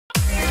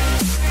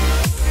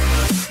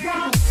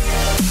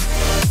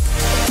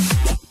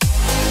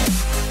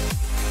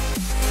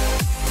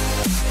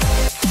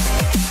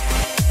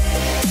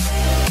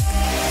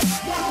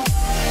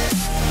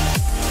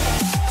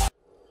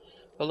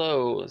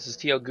Hello, this is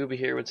TL Gooby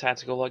here with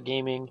Tactical Luck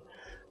Gaming.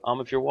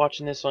 If you're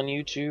watching this on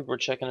YouTube or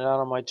checking it out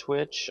on my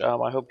Twitch,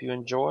 I hope you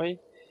enjoy.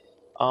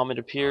 It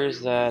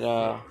appears that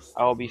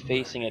I will be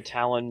facing a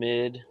Talon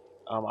mid.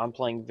 I'm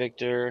playing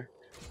Viktor.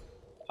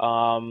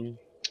 I'm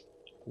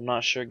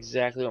not sure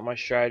exactly what my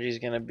strategy is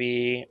going to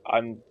be.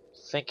 I'm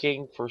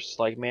thinking for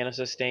like mana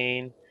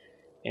sustain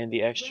and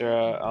the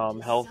extra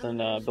health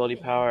and ability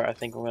power. I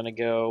think I'm going to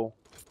go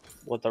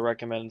what the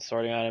recommended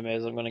starting item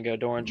is. I'm going to go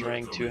Doran's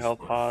Ring, 2 health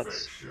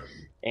pots,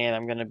 and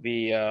I'm going to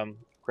be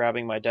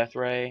grabbing my Death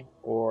Ray,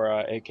 or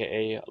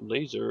aka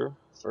Laser,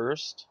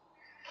 first.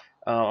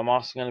 I'm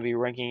also going to be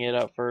ranking it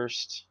up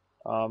first,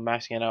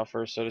 maxing it out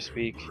first, so to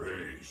speak,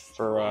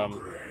 for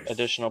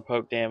additional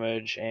poke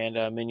damage and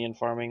minion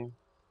farming.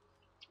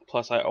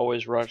 Plus, I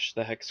always rush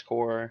the Hex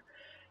Core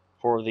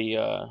for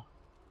the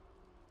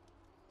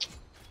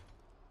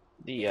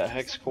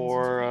Hex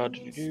Core.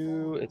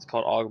 It's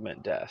called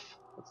Augment Death.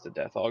 It's the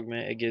Death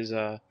Augment. It gives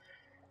the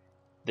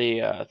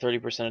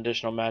 30%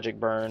 additional magic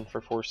burn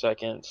for 4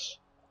 seconds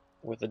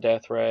with the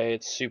Death Ray.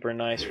 It's super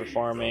nice for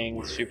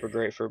farming, super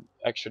great for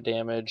extra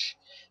damage.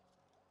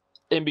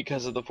 And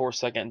because of the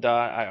 4-second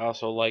dot, I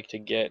also like to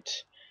get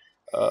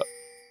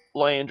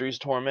Landry's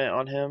Torment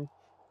on him.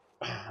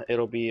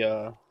 It'll be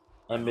a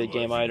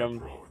mid-game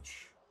item.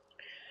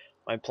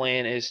 My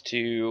plan is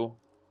to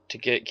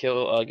get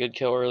a good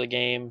kill early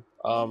game,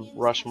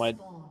 rush my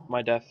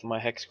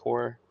Hex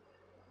Core,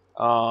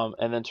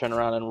 and then turn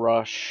around and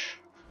rush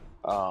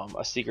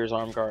a Seeker's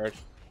Arm Guard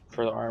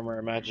for the armor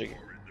and magic,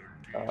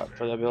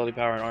 for the ability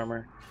power and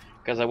armor,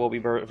 because I will be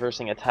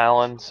versing a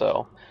Talon,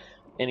 so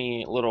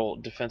any little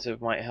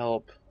defensive might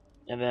help.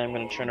 And then I'm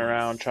going to turn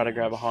around, try to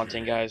grab a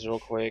Haunting Guys real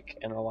quick,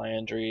 and the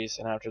Liandries,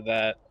 and after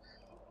that,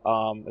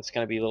 it's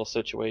going to be a little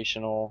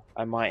situational.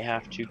 I might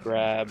have to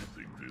grab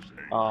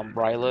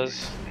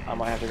Ryla's. I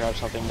might have to grab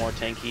something more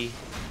tanky,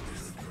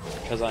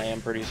 because I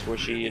am pretty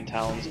squishy, and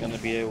Talon's going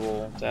to be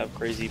able to have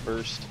crazy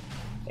burst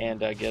and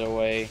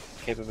getaway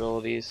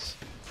capabilities.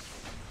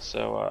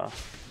 So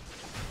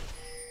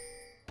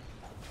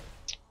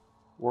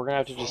we're going to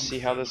have to just see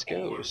how this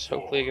goes.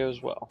 Hopefully it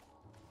goes well.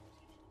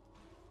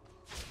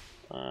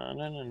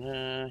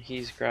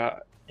 He's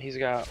got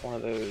one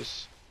of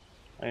those.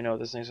 I know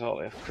what this thing's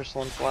called, a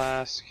Crystalline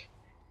Flask.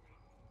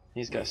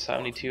 He's got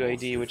 72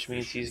 AD, which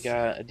means he's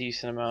got a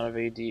decent amount of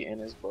AD in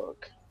his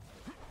book.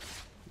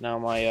 Now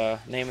my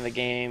name of the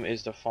game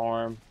is to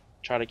farm,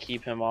 try to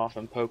keep him off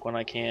and poke when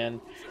I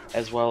can,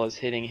 as well as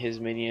hitting his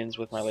minions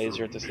with my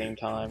laser at the same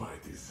time.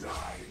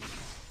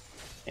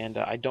 And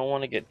I don't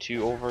want to get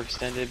too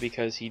overextended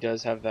because he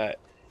does have that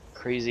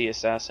crazy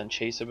assassin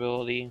chase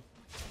ability,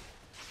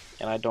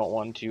 and I don't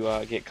want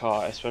to get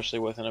caught, especially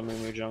within a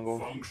Moo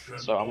jungle.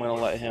 So I'm going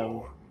to let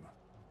him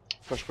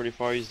push pretty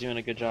far. He's doing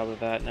a good job of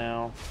that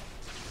now.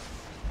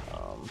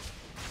 I'm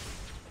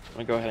going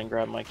to go ahead and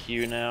grab my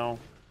Q now,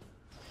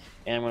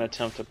 and I'm going to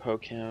attempt to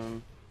poke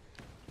him.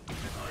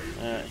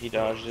 He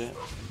dodged it.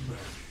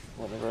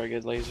 Wasn't a very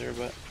good laser,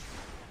 but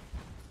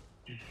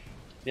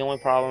the only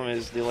problem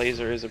is the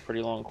laser is a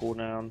pretty long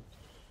cooldown.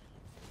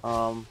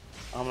 I'm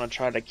going to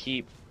try to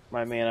keep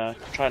my mana,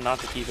 try not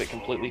to keep it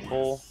completely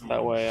full,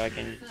 that way I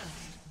can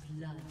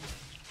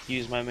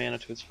use my mana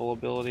to its full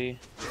ability.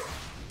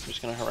 I'm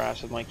just going to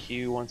harass with my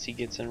Q once he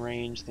gets in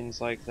range, things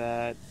like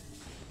that.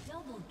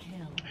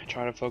 I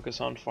try to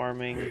focus on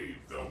farming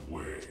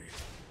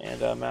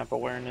and map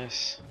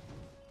awareness.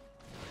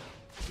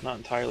 Not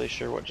entirely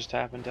sure what just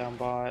happened down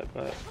bot,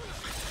 but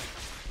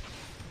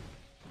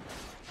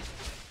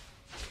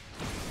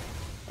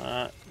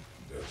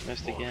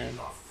missed again.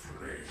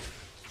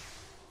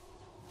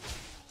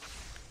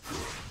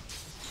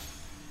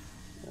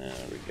 There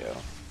we go.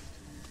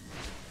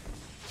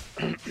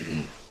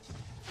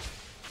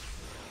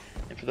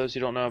 And for those who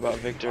don't know about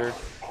Viktor,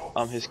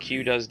 his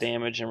Q does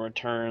damage and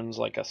returns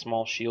like a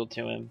small shield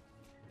to him.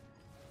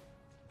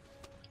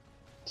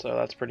 So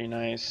that's pretty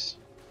nice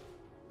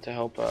to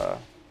help,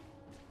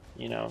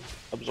 you know,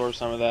 absorb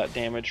some of that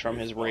damage from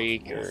his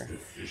rake or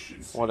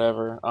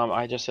whatever.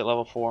 I just hit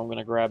level 4. I'm going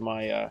to grab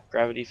my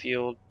gravity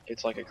field.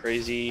 It's like a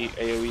crazy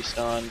AoE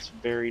stun. It's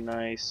very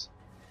nice.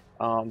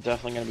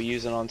 Definitely going to be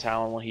using on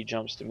Talon when he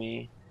jumps to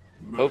me.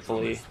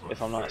 Hopefully,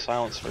 if I'm not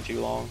silenced for too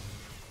long.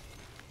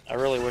 I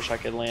really wish I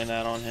could land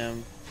that on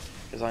him,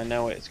 because I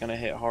know it's going to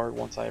hit hard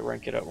once I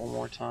rank it up one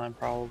more time,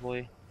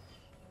 probably.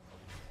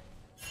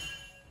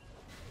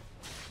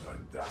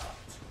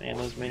 Man,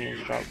 those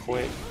minions drop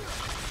quick.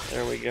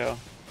 There we go.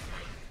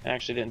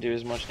 Actually didn't do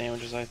as much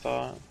damage as I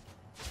thought.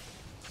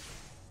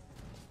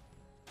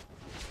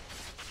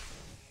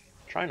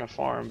 Trying to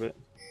farm, but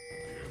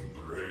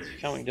it's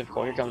becoming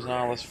difficult. Here comes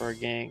Nautilus for a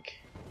gank.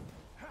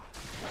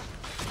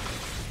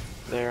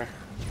 There.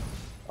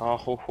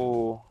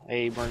 Oh,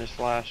 hey, burn his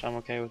flash. I'm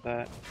okay with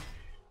that.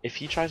 If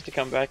he tries to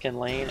come back in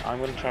lane, I'm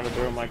going to try to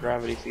throw my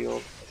gravity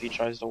field if he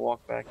tries to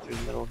walk back through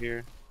the middle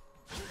here.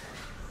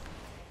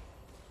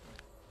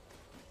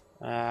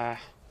 I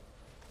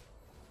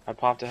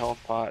popped a health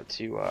pot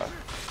to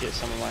get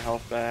some of my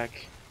health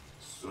back.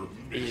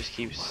 He just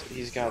keeps,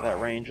 he's got that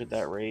range with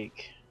that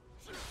rake.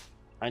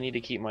 I need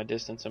to keep my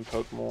distance and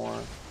poke more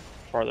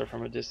farther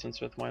from a distance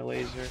with my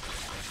laser.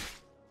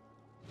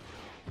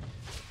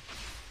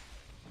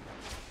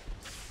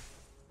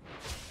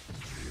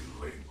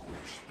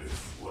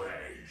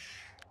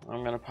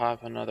 I'm gonna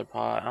pop another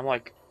pot. I'm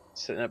like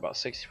sitting at about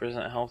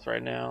 60% health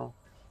right now.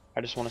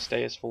 I just want to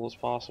stay as full as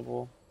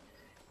possible.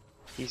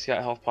 He's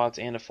got health pots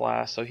and a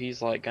flask, so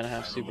he's like gonna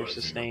have super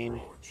sustain.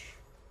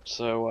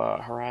 So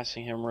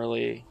harassing him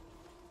really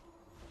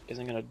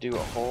isn't gonna do a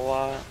whole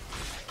lot.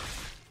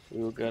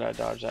 Ooh, good, I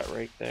dodged that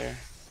rake there.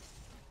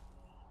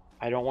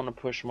 I don't want to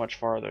push much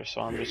farther,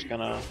 so I'm just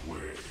gonna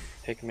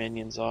pick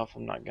minions off.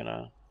 I'm not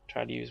gonna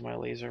try to use my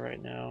laser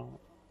right now,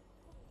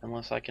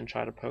 unless I can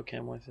try to poke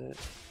him with it.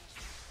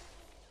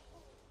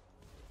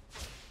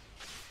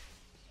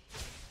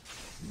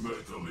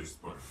 Metal is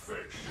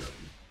perfection.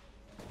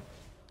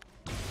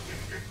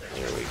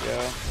 There we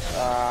go.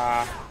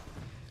 Ah.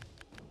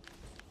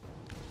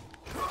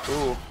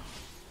 Ooh.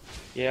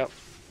 Yep.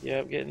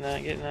 Yep. Getting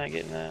that. Getting that.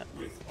 Getting that.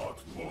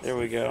 There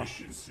we go.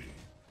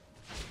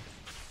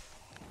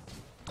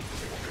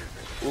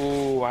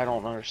 Ooh, I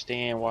don't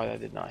understand why that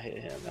did not hit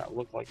him. That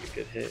looked like a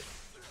good hit.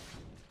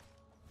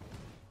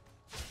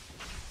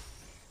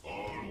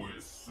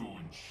 Always soon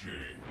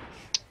change.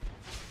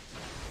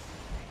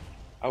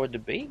 I would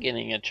debate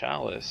getting a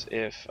Chalice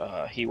if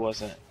he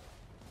wasn't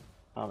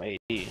AD,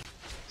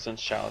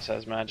 since Chalice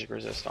has magic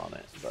resist on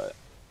it, but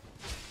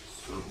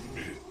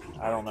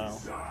I don't know.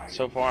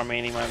 So far I'm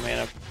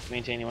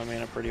maintaining my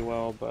mana pretty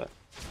well, but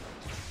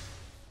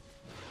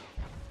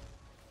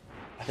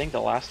I think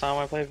the last time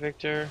I played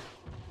Viktor,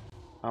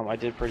 I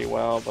did pretty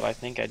well, but I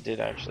think I did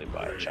actually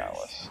buy a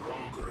Chalice.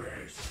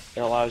 It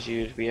allows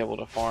you to be able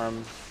to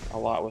farm a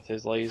lot with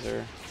his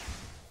laser,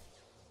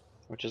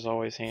 which is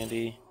always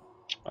handy.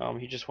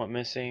 He just went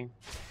missing.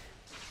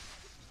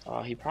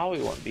 He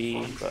probably won't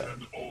be, but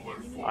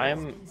I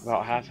am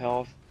about half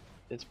health.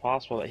 It's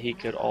possible that he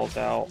could ult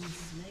out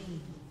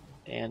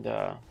and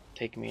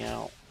take me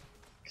out,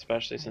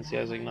 especially since he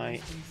has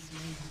Ignite.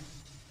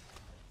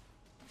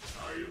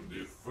 I am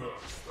the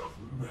first of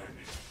many.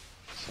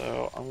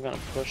 So I'm gonna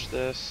push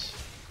this.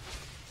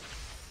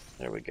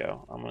 There we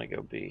go. I'm gonna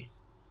go B.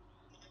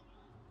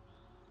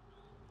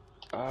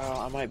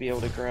 I might be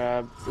able to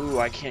grab. Ooh,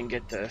 I can't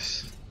get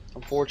this.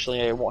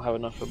 Unfortunately, I won't have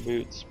enough for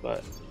boots,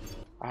 but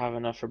I have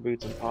enough for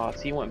boots and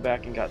pots. He went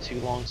back and got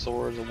 2 long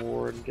swords, a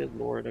ward. Good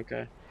lord,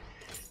 okay.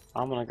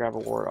 I'm gonna grab a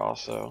ward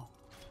also.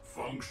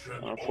 And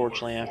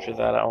unfortunately, after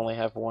that, I only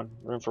have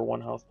room for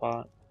 1 health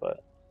pot.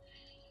 But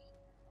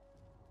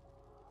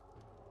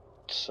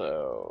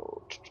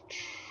so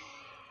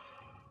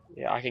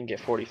yeah, I can get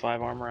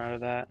 45 armor out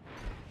of that.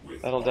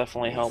 That'll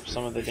definitely help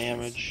some of the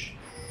damage.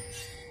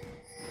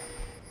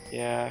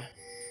 Yeah,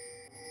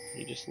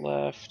 he just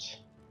left.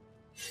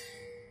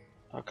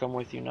 I'll come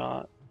with you,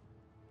 not.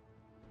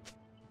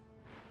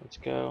 Let's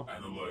go.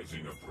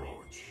 Analyzing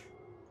approach.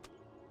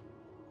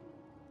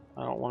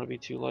 I don't want to be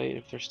too late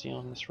if they're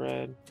stealing this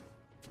red.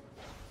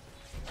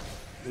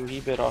 Ooh,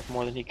 he bit off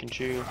more than he can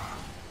chew.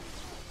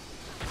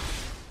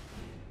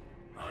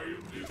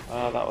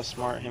 That was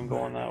smart, him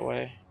going that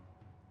way.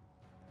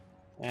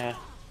 Yeah,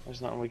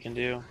 there's nothing we can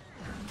do.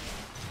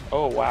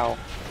 Oh wow,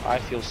 I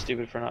feel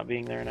stupid for not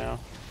being there now.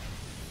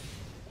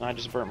 And I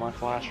just burnt my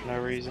flash for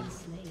no reason.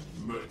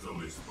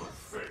 Metal is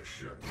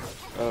perfection.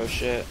 Oh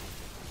shit.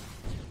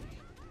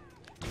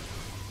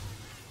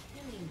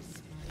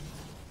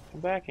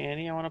 Come back,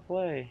 Annie, I want to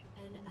play.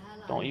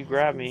 Don't you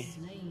grab me.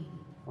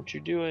 Don't you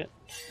do it.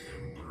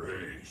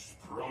 Embrace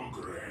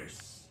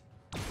progress.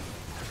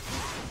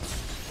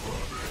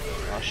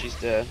 Oh, she's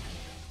dead.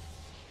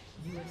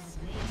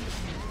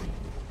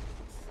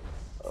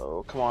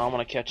 Oh, come on, I'm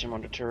gonna catch him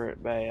under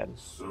turret bad.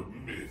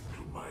 Submit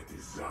to my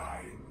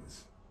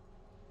designs.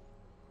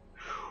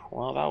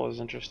 Well, that was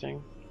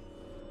interesting.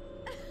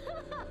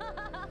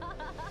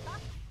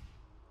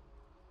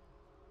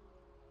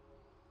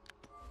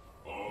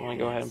 I'm gonna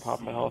go ahead and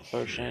pop a health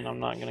potion. I'm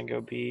not gonna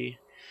go B.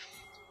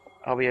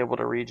 I'll be able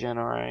to regen,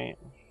 alright.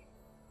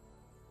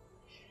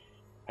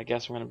 I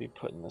guess I'm gonna be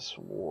putting this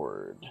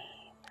ward.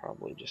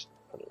 Probably just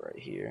put it right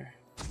here.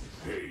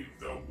 Pave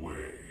the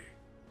way.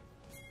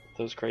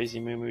 Those crazy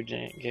moo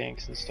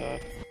ganks and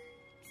stuff.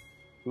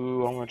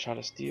 Ooh, I'm gonna try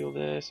to steal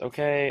this.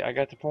 Okay, I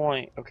got the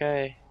point.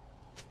 Okay.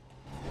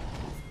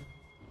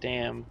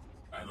 Damn.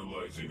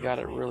 Analyzing Got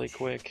it approach. really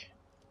quick.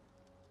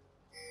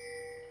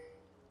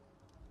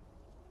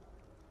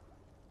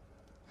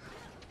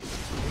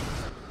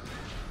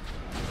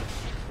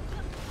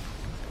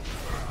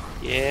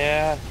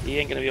 Yeah, he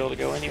ain't gonna be able to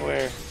go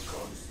anywhere.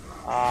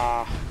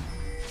 Ah.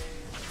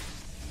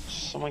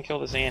 Someone kill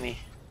this Annie.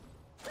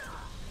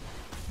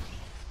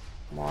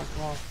 Come on,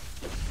 come on.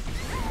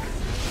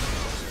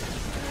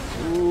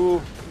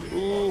 Ooh,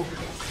 ooh.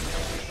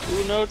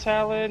 Ooh, no,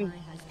 Talon.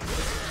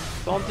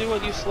 Don't do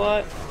it, you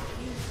slut.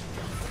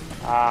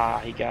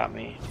 Ah, he got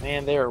me.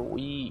 Man, they are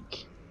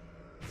weak.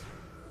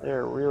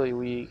 They're really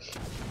weak.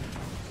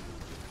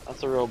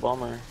 That's a real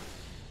bummer.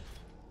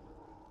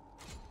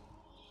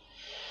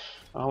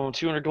 I'm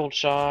 200 gold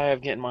shy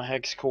of getting my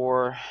hex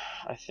core.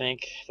 I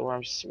think the way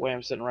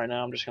I'm sitting right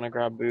now, I'm just gonna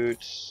grab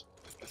boots,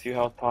 a few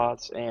health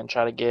pots, and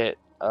try to get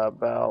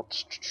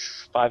about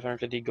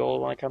 550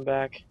 gold when I come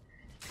back.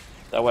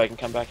 That way I can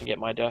come back and get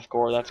my death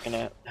core. That's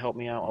gonna help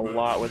me out a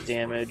lot with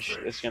damage.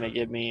 It's gonna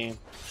give me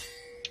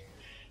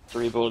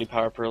 3 ability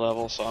power per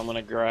level. So I'm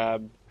gonna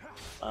grab,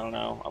 I don't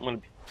know, I'm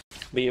gonna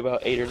be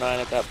about 8 or 9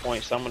 at that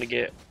point. So I'm gonna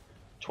get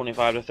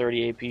 25 to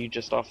 30 AP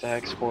just off the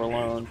hex core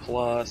alone,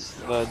 plus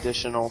the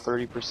additional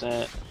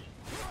 30%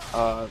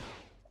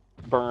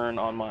 burn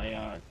on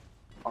my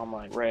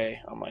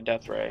ray, on my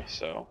death ray.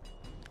 So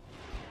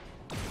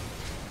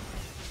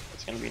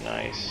it's gonna be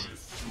nice.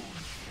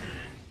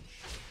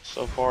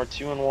 So far,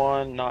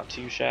 2-1, not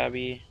too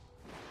shabby.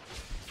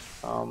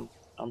 I'm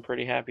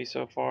pretty happy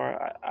so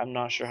far. I'm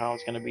not sure how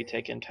it's gonna be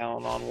taking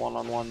Talon on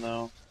one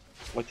though,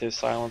 with his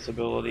silence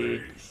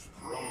ability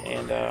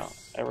and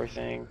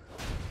everything.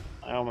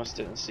 I almost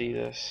didn't see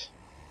this.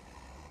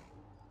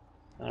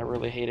 And I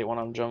really hate it when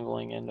I'm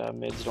jungling and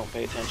mids don't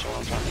pay attention when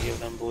I'm trying to give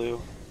them blue.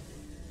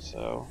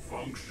 So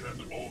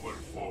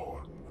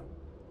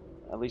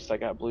at least I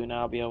got blue now.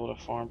 I'll be able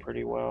to farm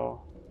pretty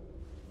well.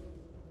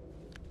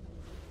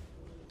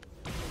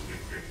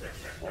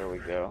 There we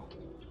go.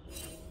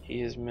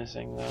 He is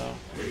missing though.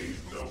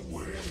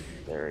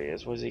 There he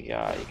is. What's he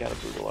got? He got a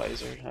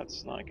brutalizer.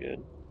 That's not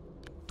good.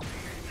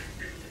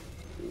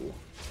 Ooh.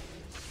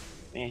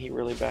 Man, he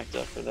really backed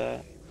up for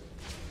that.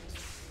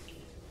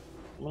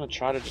 I'm gonna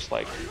try to just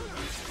like...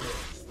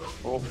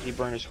 Oh, he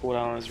burned his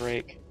cooldown on his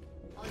rake.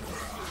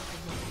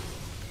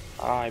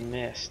 Ah, I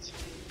missed.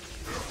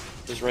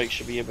 His rake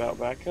should be about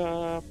back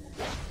up.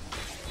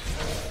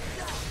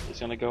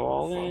 He's gonna go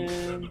all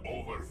in.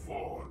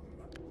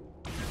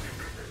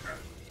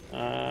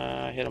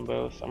 I hit them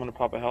both. I'm gonna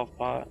pop a health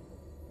pot.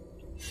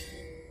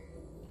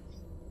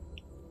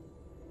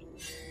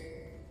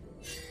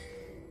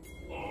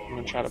 I'm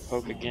gonna try to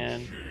poke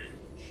again.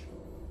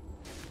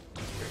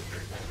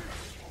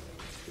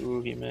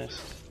 Ooh, he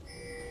missed.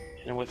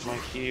 Hit him with my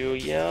Q.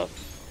 Yep.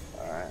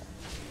 Alright.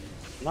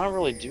 I'm not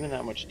really doing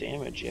that much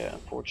damage yet,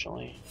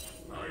 unfortunately.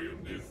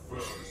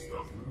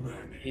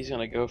 He's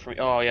gonna go for me.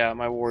 Oh yeah,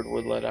 my ward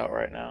would let out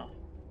right now.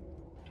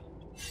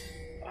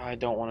 I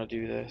don't want to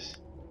do this.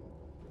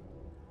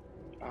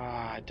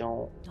 I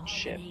don't.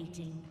 Shit.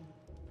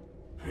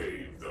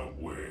 Pave the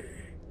way.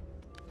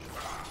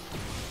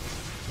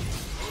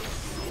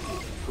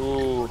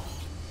 Ooh.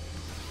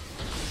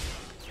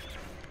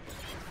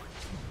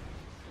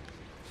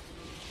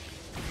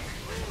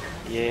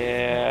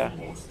 Yeah.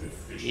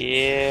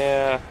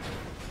 Yeah.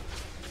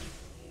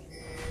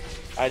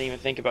 I didn't even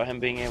think about him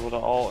being able to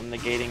ult and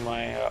negating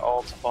my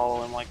ult to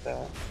follow him like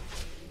that.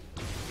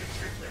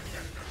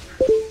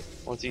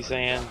 What's he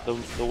saying? The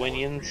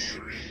Winions?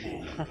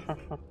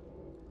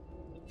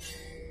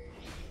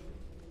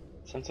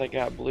 Since I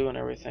got blue and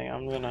everything,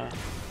 I'm gonna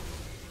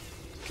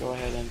go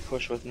ahead and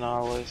push with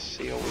Nautilus,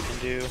 see what we can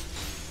do.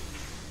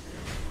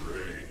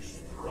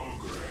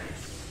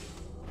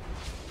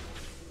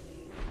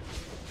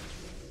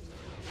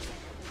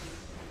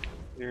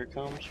 Here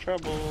comes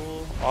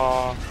trouble.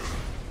 Aw.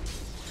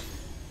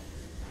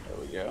 There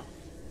we go.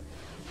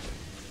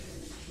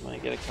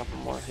 Might get a couple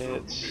more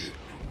hits.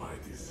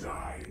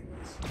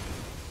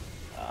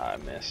 I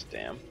missed,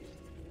 damn.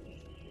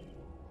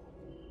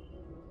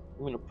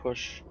 I'm gonna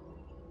push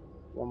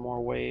one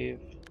more wave.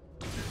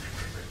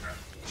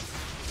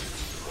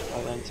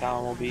 And then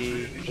Talon will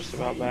be just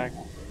about back.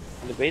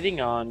 I'm debating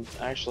on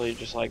actually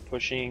just like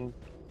pushing,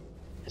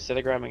 instead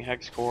of grabbing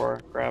Hex Core,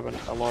 grabbing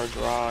a large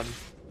rod.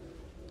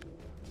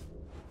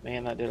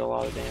 Man, that did a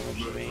lot of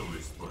damage to me.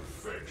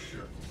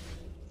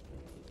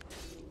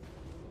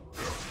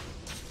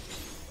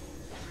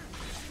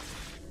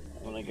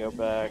 I'm gonna go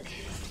back.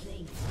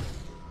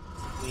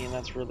 Man,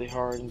 that's really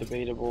hard and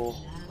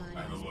debatable.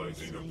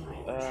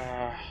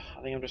 I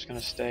think I'm just gonna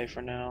stay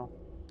for now.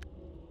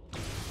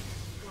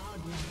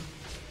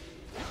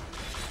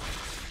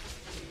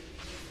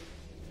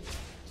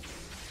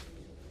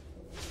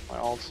 My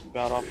ult's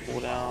about off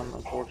cooldown.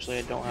 Unfortunately,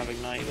 I don't have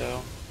Ignite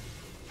though.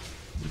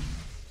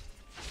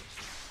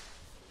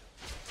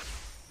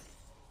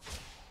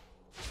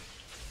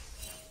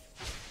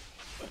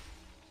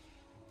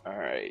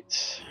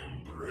 Alright.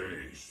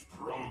 Embrace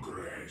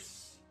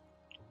progress.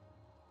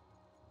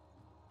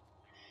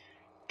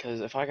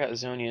 Because if I got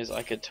Zonia's,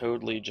 I could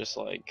totally just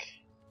like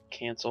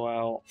cancel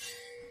out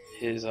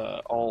his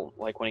ult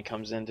like when he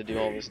comes in to do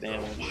all this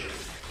damage.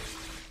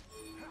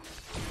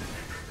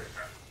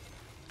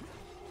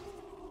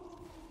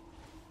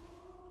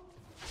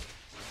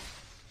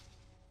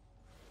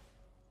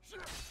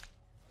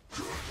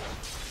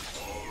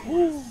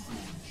 Woo.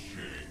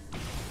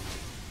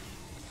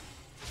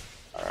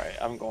 Alright,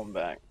 I'm going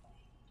back.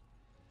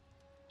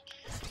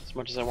 As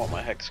much as I want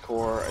my Hex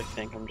Core, I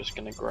think I'm just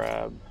gonna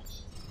grab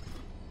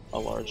a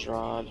large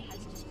rod.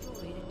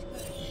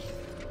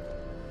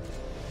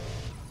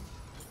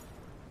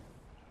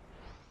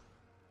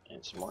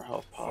 And some more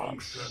health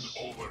pots.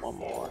 One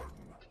more.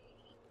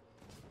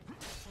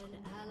 An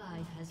ally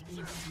has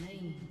been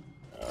slain.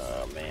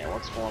 Man,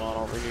 what's going on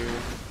over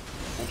here?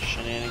 Bunch of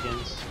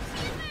shenanigans.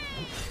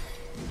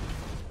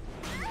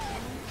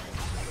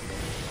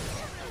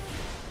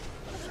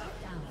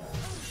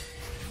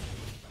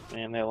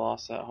 Man, they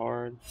lost that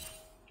hard.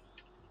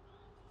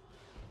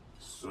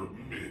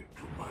 Submit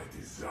to my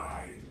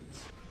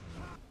designs.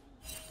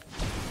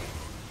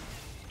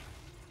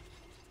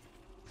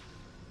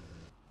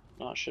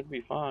 No, it should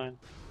be fine.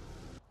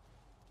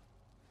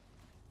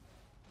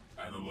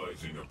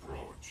 Analyzing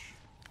approach.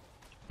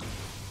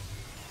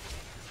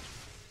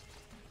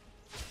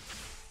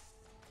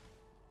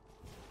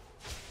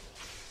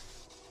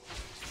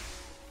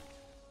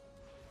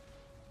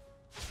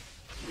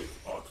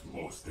 With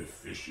utmost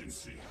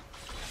efficiency.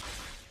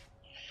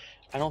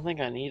 I don't think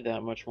I need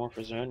that much more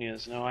for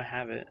Zonias. No, I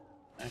have it,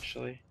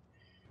 actually.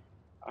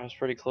 I was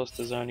pretty close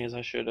to Zonias.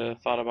 I should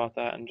have thought about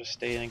that and just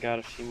stayed and got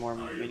a few more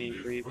I am mini the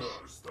creeps.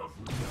 first of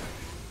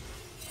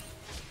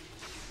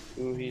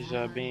Ooh, he's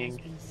being...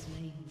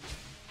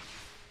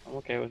 I'm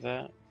okay with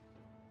that.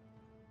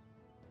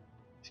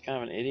 He's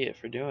kind of an idiot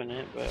for doing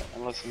it, but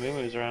unless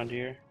Mumu's around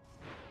here.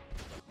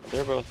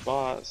 They're both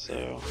bots,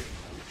 so...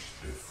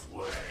 the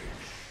flesh.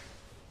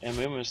 And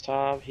Mumu's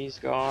top, he's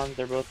gone.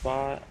 They're both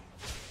bot.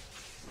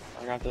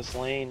 I got this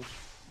lane.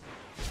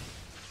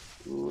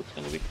 Ooh, it's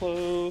gonna be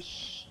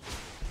close.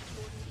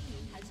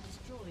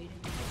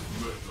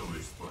 Metal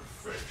is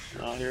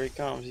perfection. Oh, here he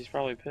comes. He's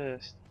probably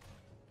pissed.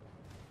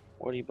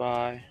 What'd he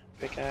buy?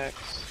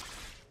 Pickaxe?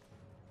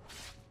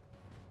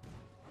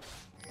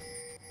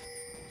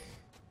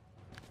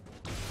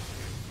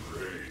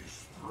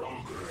 Embrace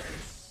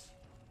progress.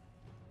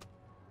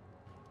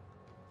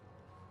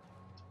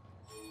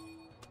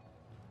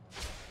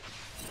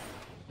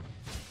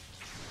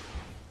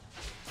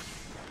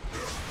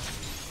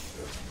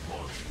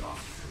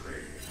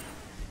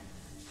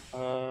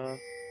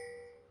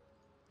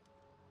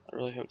 I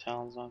really hope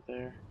Talon's not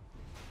there.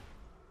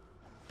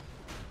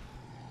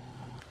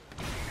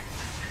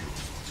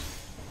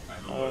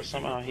 Oh,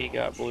 somehow he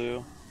got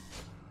blue.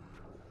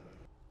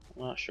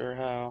 I'm not sure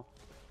how.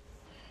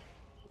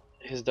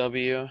 His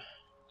W.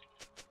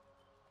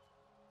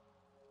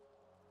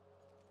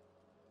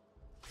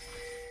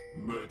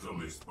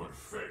 Metal is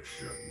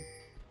perfection.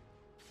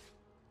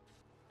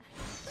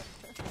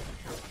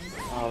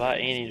 Oh, that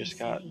Annie just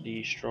got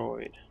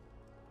destroyed.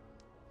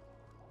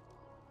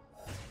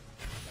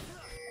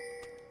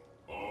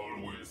 All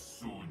will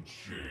soon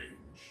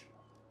change.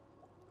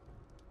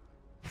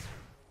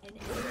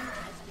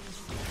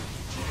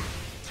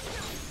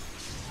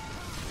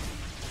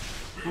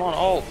 Come on,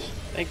 ult.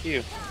 Thank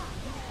you.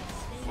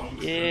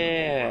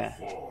 Yeah.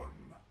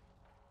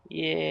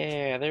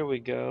 Yeah, there we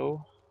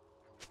go.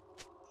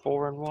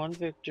 4-1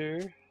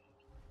 Victor.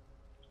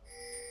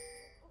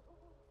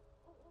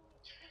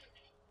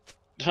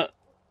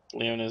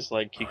 Leona's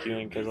like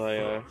QQing because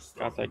I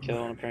got that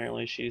kill and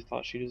apparently she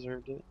thought she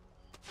deserved it.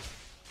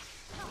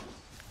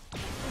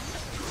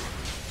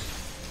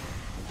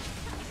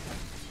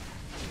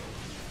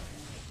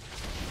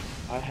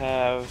 I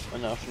have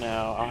enough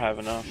now. I'll have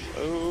enough.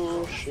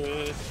 Oh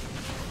shit.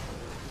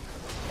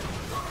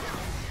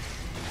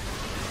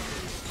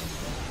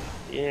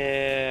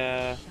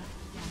 Yeah.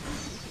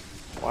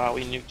 Wow,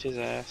 we nuked his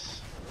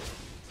ass.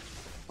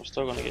 We're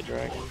still gonna get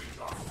dragon.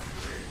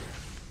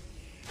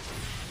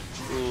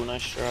 Ooh,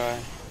 nice try.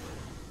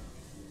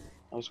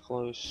 That was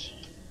close.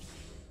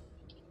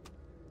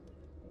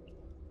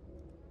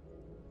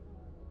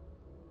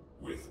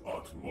 With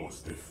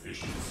utmost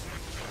efficiency.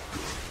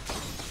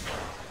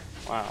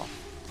 Wow.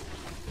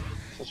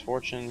 This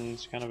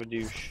Fortune's kind of a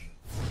douche.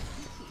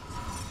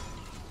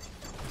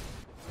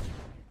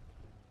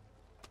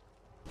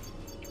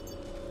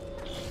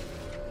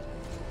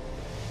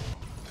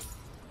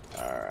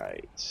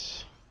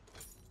 Alright.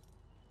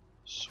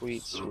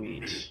 Sweet,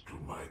 sweet. Submit to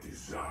my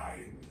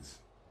designs.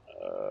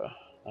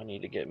 I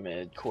need to get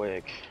mid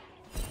quick.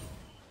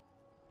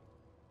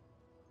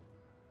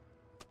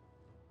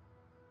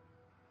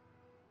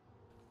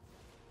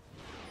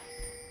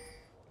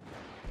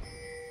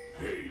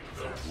 Pave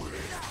the way.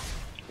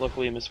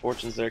 Luckily,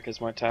 Misfortune's there because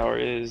my tower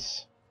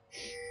is.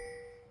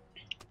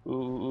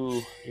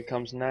 Ooh, here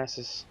comes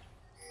Nasus.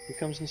 Here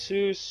comes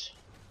Nasus.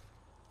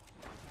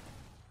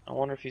 I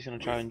wonder if he's gonna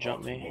try and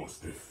jump me.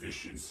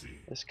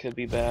 This could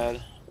be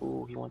bad.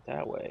 Ooh, he went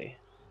that way.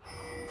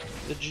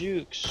 The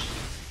jukes.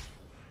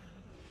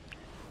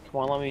 Come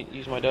on, let me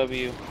use my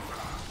W.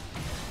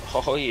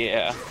 Oh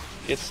yeah,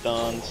 get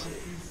stunned.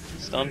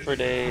 Stunned for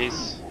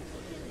days.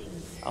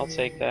 I'll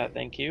take that,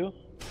 thank you.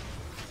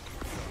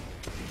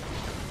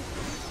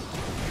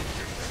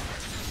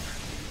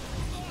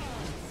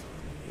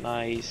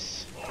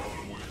 Nice.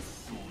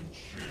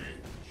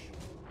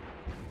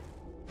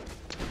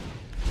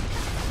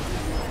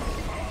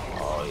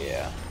 Oh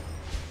yeah.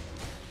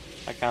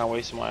 I kinda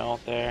wasted my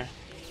ult there.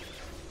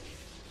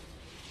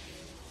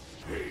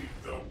 Pave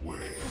the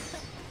way.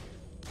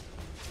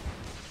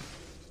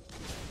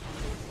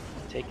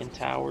 Taking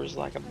towers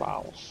like a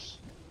boss.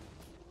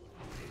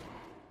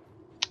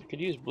 I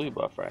could use blue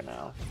buff right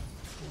now.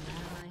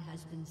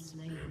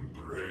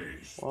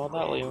 Embrace Well,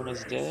 that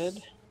Leona's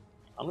dead.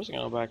 I'm just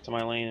gonna go back to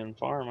my lane and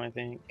farm, I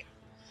think.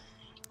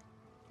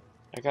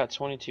 I got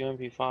 22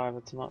 MP5,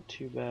 that's not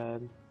too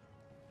bad.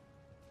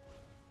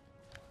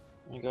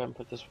 I'm gonna go ahead and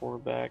put this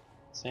forward back,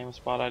 same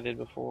spot I did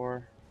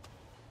before.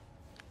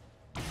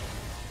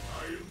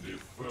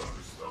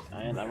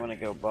 And I'm gonna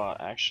go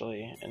bot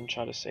actually and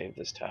try to save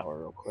this tower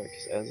real quick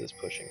because Ez is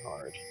pushing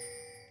hard.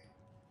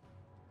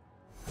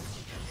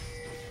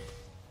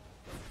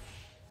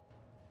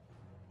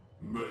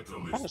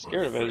 I'm kinda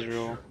scared of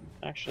Ezreal,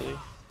 actually.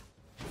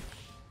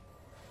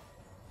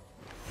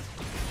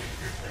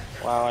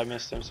 Wow, I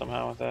missed him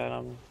somehow with that.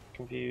 I'm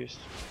confused.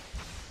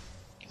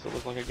 Because it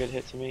looked like a good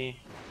hit to me.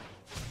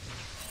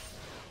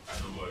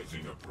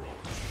 Analyzing approach.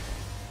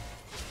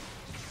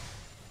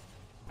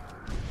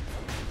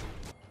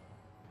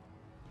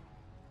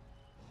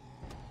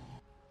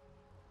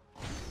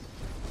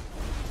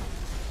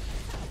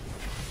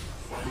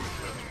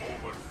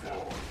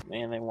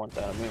 Man, they want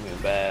that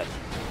movement bad.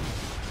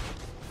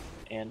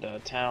 And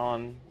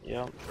Talon,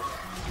 yep.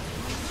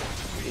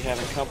 Be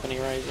having company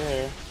right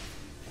there.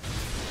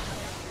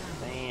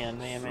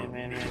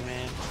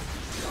 Man.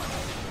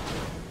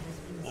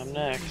 I'm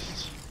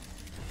next.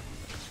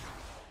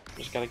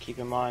 Just gotta keep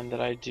in mind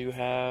that I do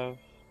have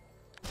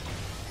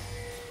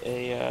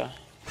a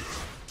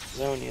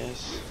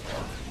Zonia's.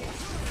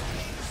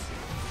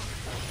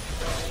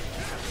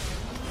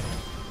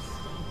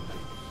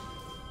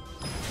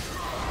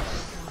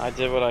 I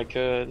did what I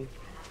could.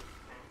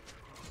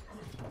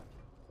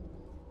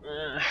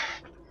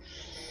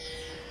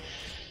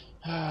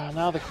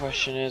 Now the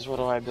question is, what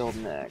do I build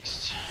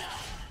next?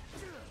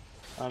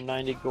 I'm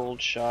 90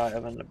 gold shy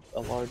of a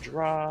large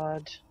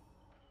rod.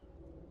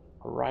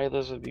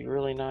 Rylas would be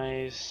really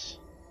nice.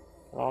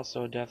 But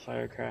also a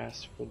Deathfire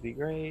Crest would be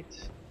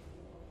great.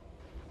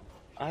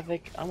 I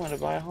think I'm gonna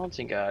buy a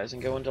Haunting Guys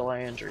and go into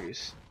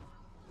Landry's.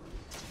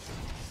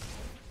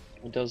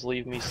 It does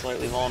leave me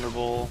slightly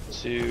vulnerable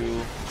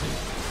to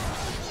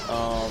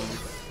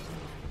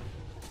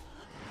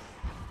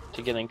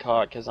getting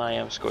caught because I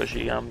am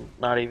squishy. I'm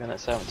not even at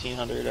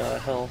 1700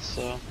 health,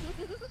 so.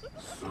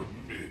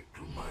 Submit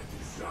to my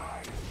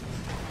design.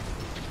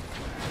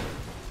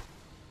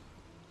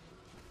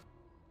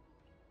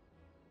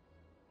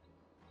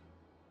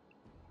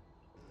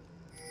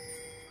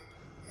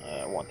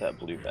 I want that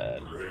blue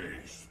bad.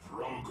 Embrace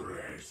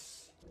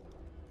progress.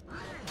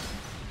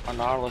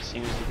 Anarla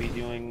seems to be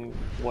doing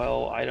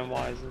well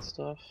item-wise and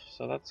stuff,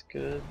 so that's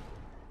good.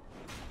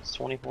 It's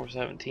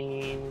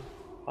 24-17,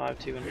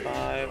 5-2 and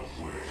 5.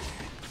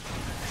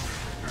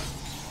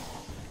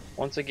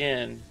 Once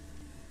again,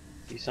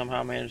 he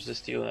somehow managed to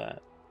steal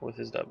that with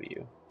his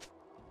W.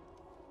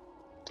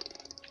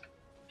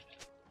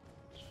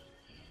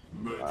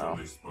 Wow.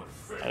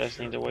 I just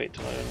need to wait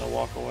till I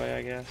walk away,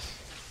 I guess.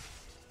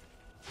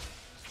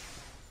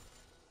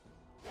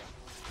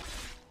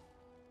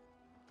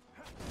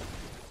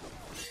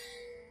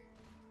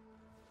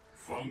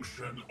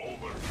 Function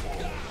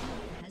overboard.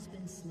 Has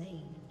been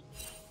slain.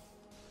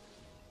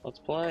 Let's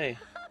play.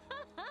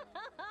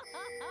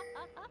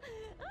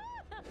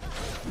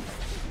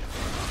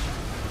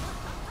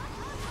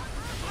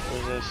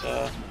 Where's this,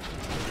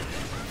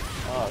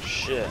 oh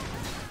shit.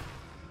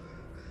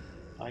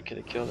 I could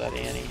have killed that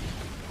Annie.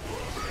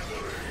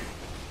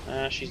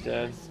 Ah, she's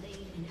dead.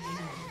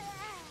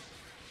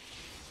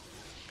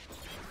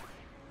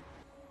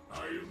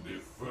 I am the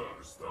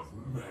first of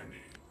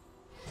many.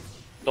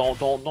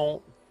 Don't.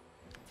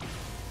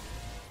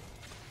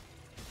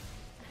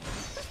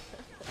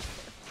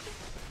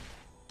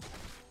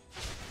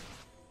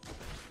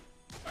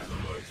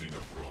 Analyzing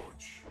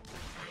approach.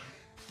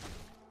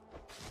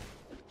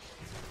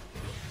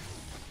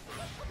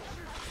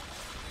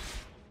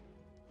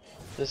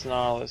 This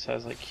Nautilus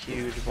has like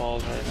huge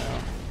balls right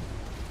now.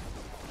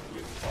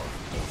 With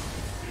utmost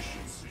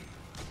efficiency.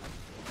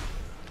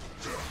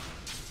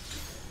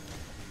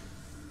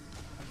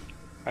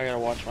 I gotta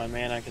watch my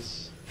mana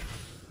because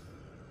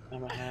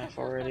I'm a half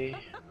already.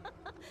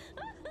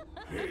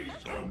 Pay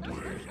the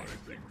way. I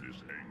think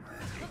this anger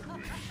should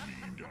weigh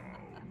me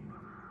down.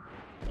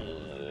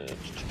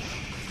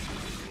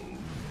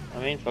 My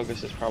main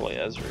focus is probably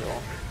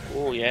Ezreal.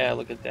 Oh yeah,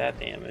 look at that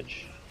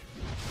damage.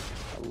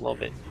 I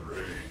love it.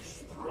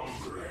 Embrace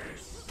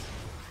progress.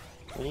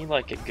 We need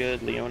like a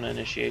good Leona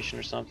initiation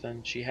or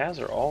something. She has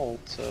her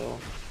ult, so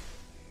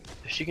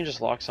if she can just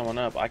lock someone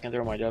up, I can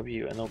throw my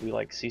W and they'll be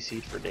like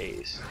CC'd for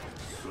days.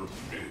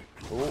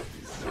 Oh,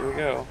 here we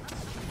go.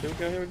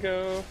 Here we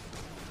go.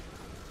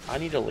 I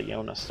need a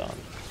Leona stun.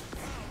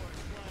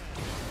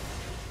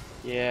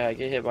 Yeah, I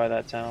get hit by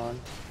that Talon.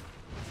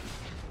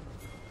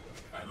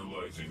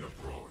 Analyzing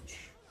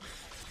approach.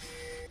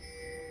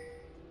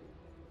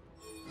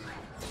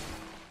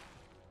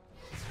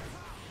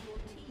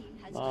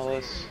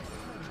 Nautilus.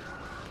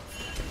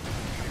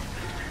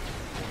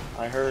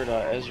 I heard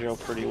Ezreal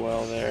pretty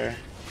well there.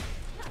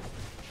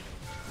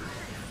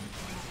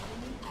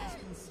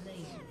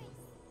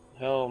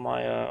 Hell,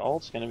 my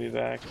ult's gonna be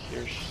back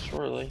here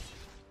shortly.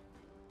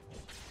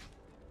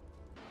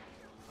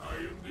 I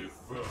am the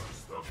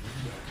first of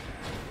many.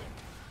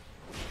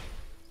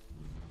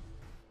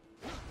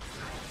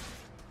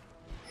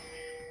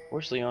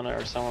 Wish Leona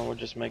or someone would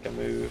just make a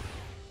move.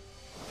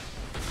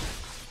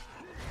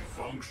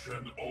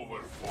 Function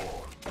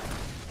overformed.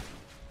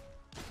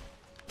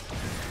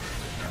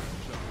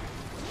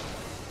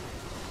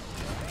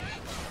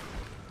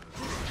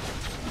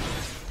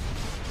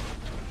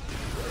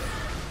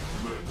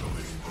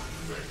 Meddling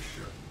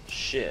perfection.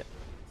 Shit.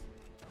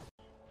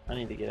 I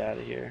need to get out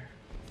of here.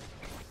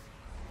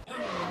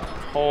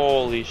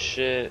 Holy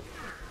shit.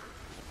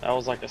 That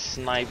was like a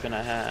snipe and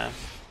a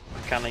half. I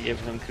kind of give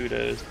him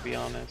kudos, to be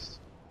honest.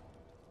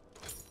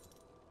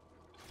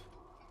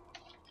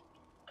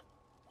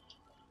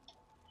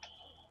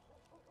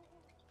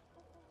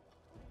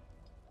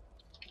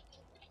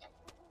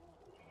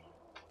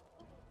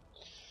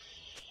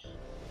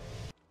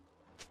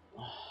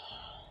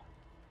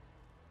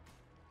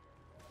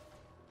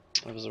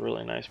 It was a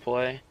really nice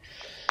play.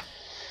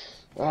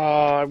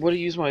 I would have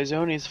used my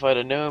zonies if I'd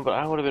have known, but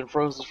I would have been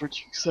frozen for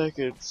 2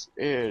 seconds,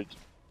 and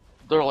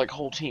their like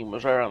whole team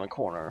was right around the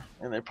corner,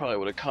 and they probably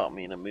would have caught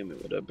me in a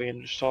movement with a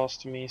bandage toss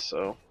to me.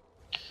 So,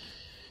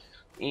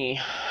 it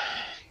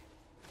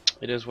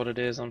is what it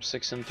is. I'm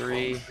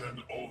 6-3.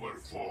 Function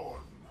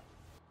overformed.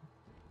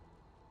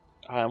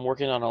 I'm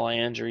working on all my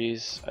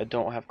injuries. I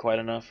don't have quite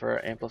enough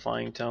for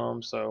amplifying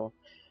tome, so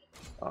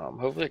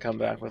hopefully I come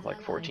back with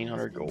like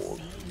 1400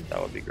 gold.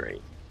 That would be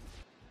great.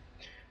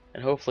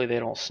 And hopefully they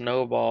don't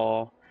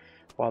snowball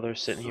while they're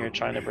sitting here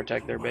trying to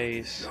protect their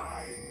base.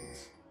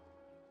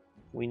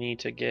 We need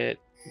to get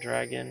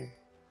dragon,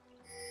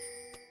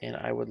 and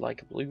I would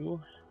like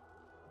blue,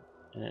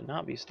 and it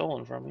not be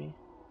stolen from me.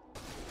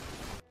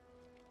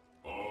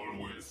 All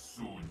will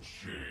soon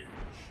change.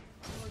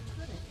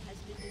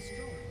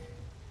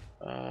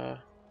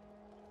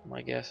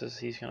 My guess is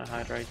he's gonna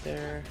hide right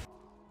there.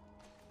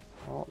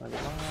 Oh, never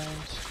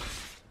mind.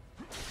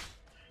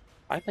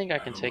 I think I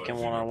can take him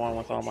one-on-one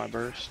with all my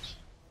bursts.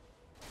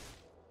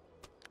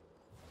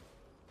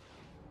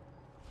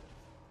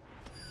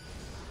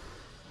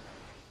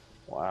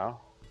 Wow.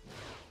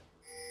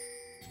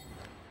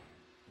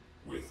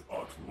 With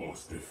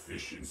utmost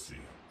efficiency.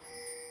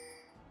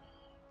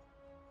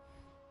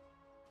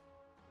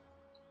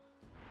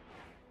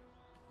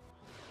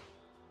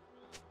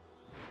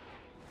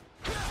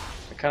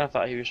 I kind of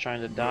thought he was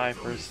trying to die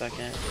for a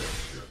second,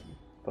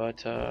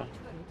 but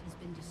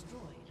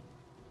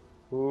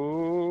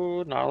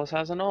ooh, Nautilus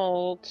has an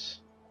ult.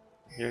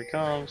 Here it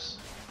comes.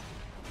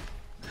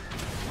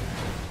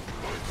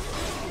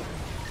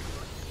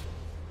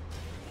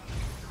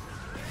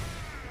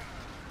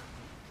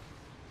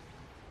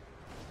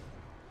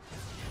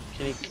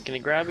 Can he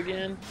grab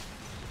again?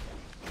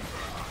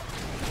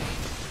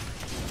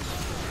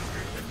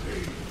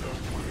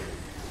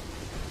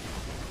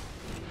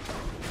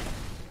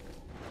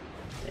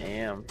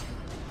 Damn.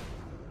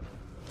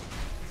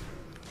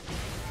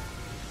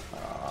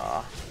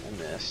 Ah, I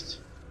missed.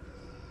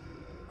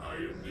 I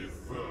am the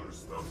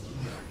first of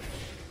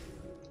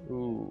many.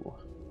 Ooh.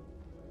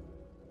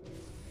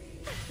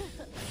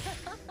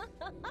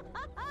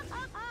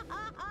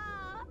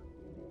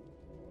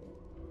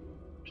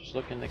 Just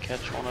looking to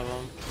catch one of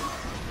them.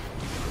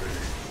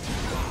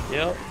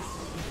 Yep.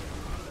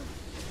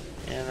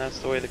 And that's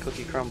the way the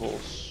cookie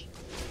crumbles.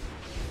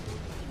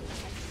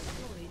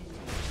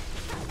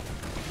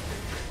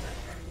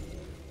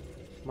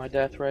 My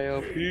death ray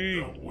OP.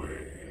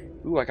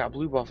 Ooh, I got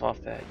blue buff off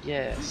that.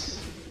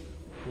 Yes.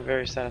 I'm a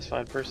very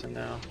satisfied person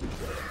now.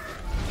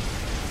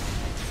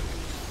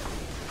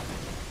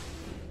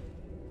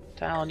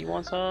 Talon, you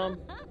want some?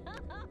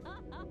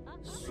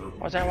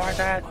 Watch that, watch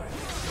that.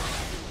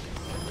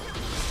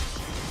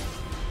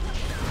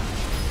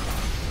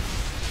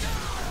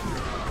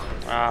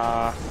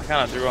 I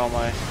kind of threw all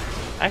my...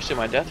 Actually,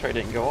 my death ray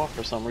didn't go off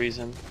for some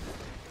reason.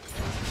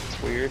 It's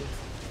weird.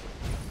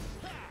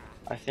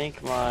 I think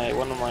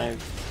one of my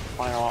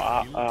final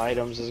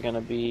items is going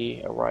to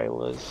be a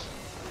Ryla's.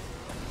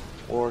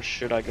 Or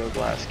should I go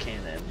glass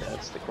cannon?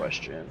 That's the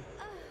question.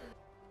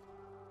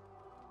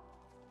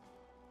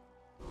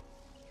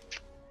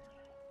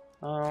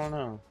 I don't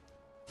know.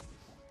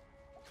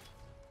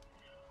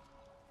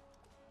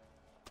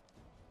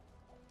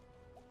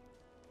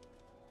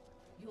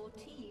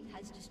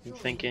 I'm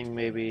thinking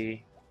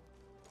maybe...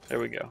 There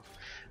we go.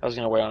 I was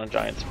going to wait on a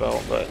giant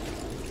spell, but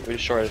we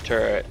destroyed a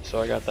turret, so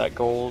I got that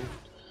gold.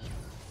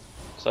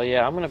 So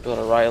yeah, I'm going to build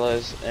a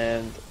Ryla's,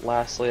 and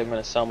lastly I'm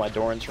going to sell my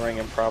Doran's Ring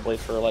and probably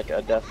for like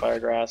a Deathfire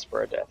Grasp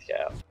or a Death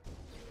Cap.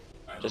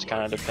 Just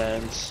kind of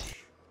depends.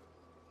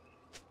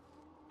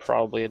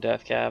 Probably a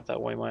Death Cap, that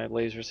way my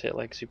lasers hit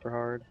like super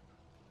hard.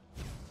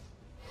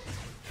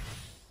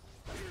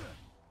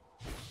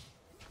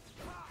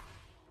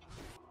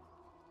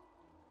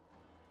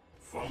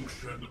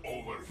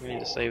 We need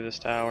to save this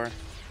tower.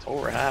 It's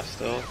over half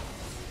still.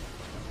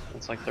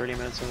 It's like 30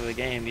 minutes into the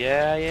game.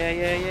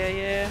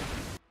 Yeah.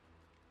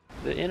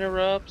 The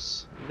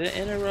interrupts.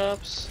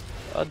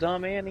 A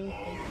dumb Annie.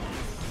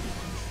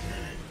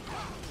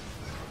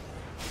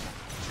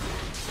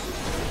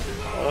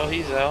 Oh,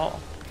 he's out.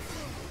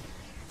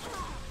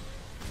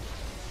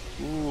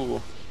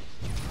 Ooh,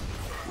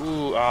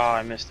 ah,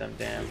 I missed him,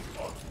 damn.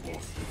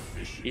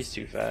 He's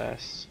too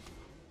fast.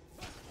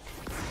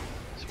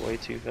 It's way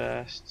too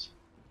fast.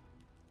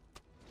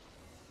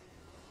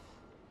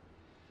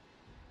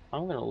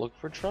 I'm gonna look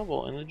for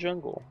trouble in the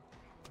jungle.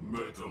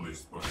 Metal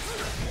is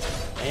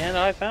And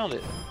I found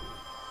it.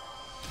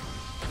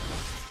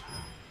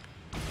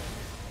 I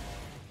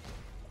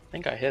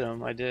think I hit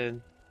him. I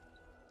did.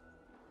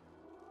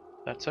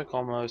 That took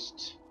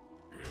almost.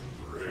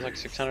 It was like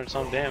 600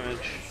 some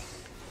damage.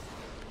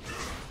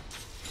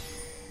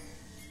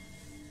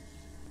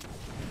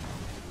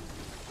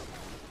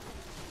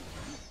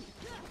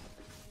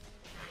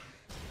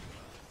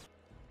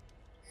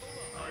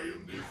 I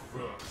am the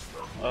first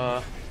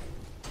of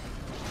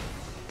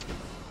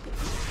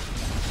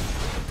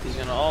He's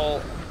gonna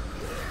ult.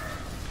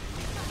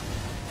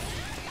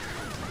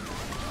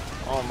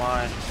 Oh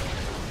my.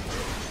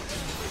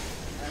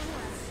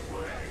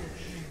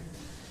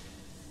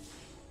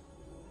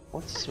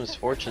 What's this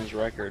Misfortune's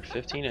record?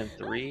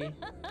 15-3?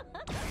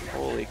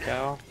 Holy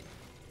cow.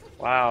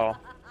 Wow.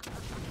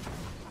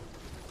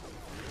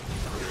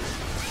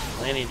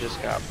 Lanny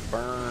just got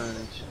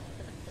burned.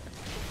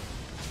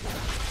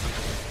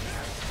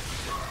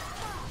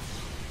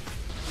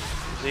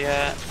 Where's he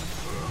at?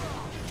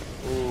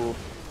 Ooh.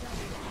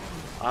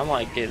 I'm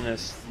like getting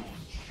this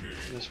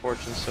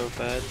Misfortune so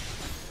fed.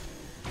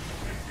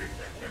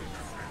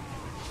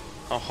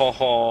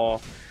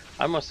 Oh,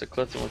 I must have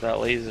clipped him with that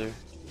laser.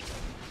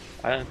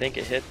 I didn't think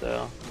it hit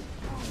though.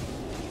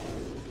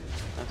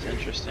 That's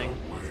interesting.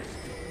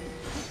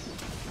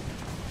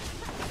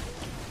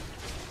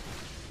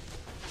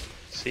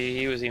 See,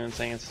 he was even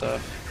saying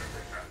stuff.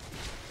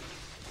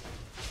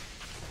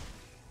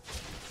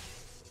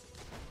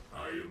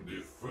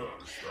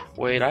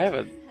 Wait, I have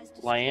a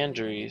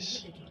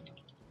Liandry's.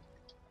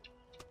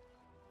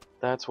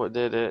 That's what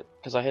did it.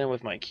 Because I hit him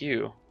with my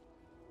Q.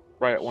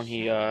 Right when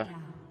he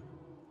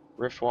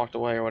Rift walked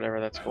away or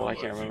whatever that's called. I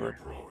can't remember.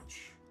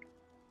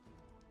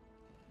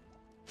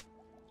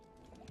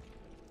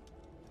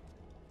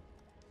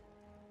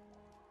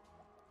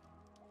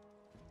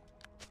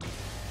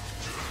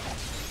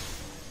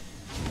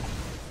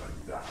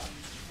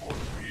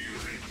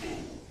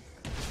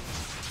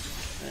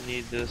 I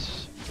need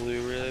this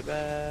blue really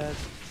bad.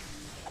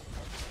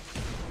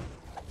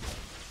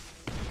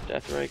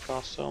 Death ray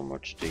costs so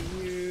much to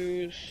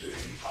use.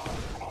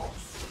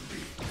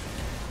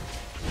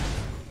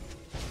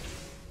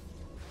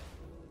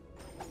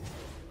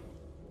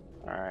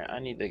 Alright, I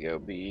need to go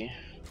B.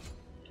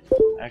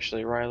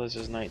 Actually, Rylas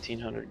is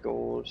 1900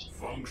 gold.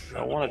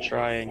 I want to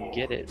try and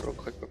get it real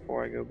quick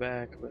before I go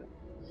back, but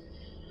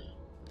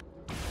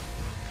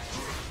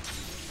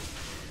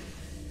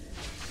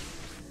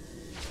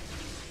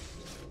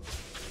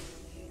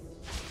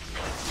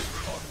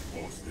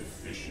let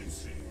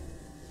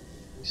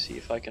me see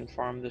if I can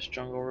farm this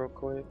jungle real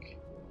quick.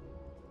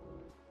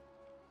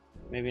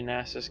 Maybe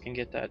Nasus can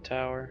get that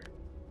tower.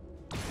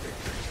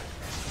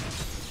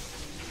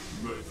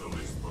 Metal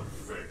is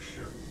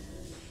perfection.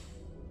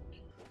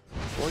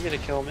 Or get a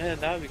kill mid,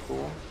 that would be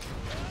cool.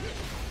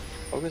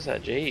 Focus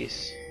that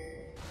Jace.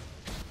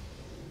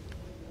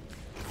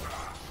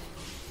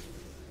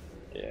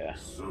 Yeah,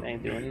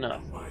 ain't doing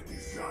nothing. My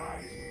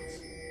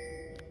designs.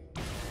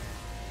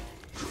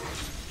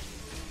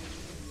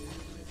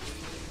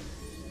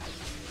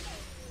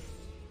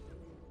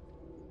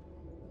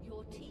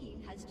 Your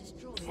team has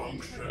destroyed.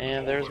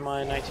 And there's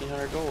my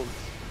 1900 gold.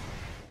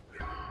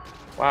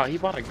 Wow, he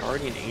bought a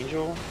Guardian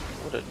Angel?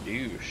 What a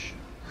douche.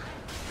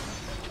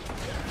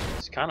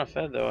 He's kind of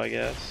fed though, I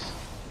guess.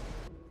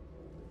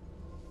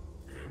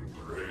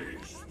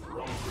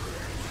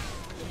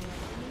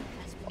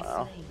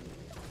 Wow.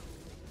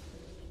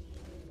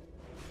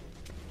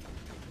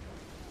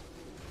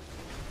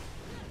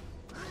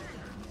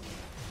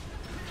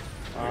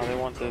 They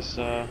want this,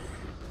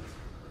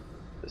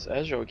 this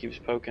Ezreal keeps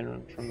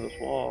poking from this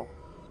wall.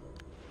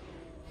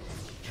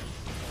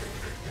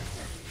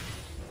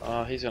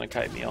 He's gonna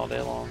kite me all day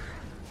long.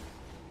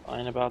 I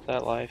ain't about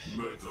that life.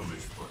 Metal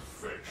is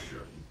perfection.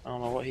 I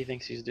don't know what he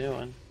thinks he's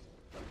doing.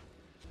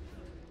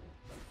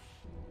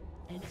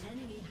 An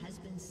enemy has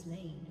been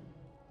slain.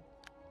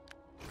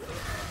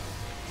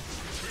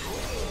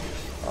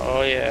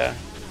 Oh yeah.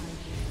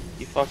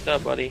 You fucked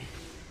up, buddy.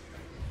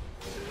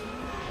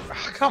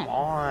 Ah, come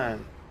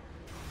on.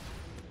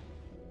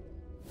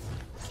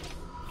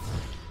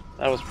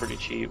 That was pretty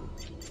cheap.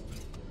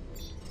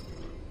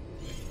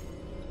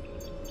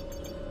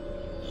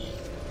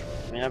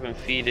 I mean, I've been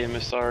feeding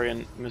Misari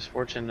and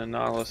Misfortune and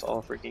Nautilus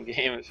all freaking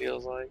game, it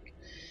feels like.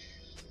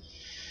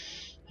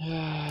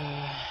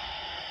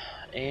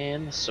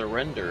 And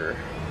surrender.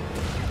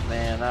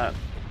 Man,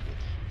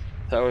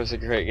 that was a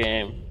great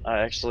game.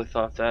 I actually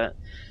thought that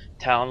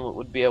Talon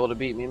would be able to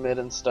beat me mid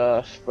and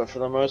stuff, but for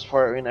the most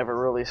part, we never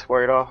really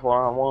squared off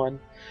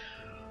one-on-one.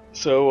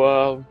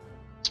 So,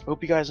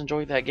 hope you guys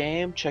enjoyed that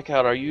game. Check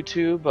out our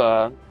YouTube,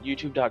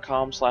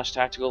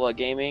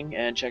 youtube.com/tacticalgaming,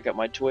 and check out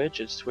my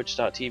Twitch. It's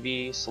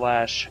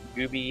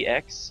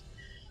twitch.tv/goobyx.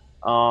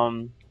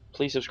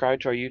 Please subscribe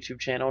to our YouTube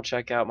channel.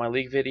 Check out my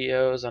League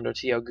videos under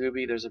TL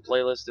Gooby. There's a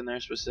playlist in there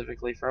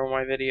specifically for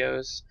my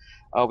videos.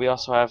 We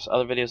also have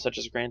other videos such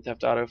as Grand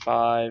Theft Auto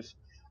 5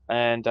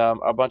 and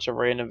a bunch of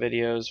random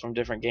videos from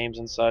different games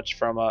and such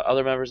from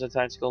other members of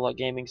Tactical Luck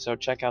Gaming. So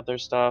check out their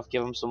stuff,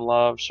 give them some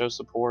love, show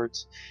support,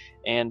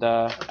 and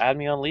add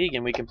me on League,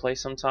 and we can play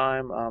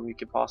sometime. You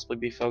could possibly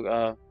be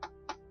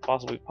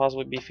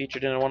possibly be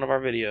featured in one of our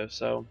videos.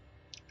 So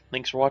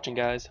thanks for watching,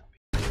 guys.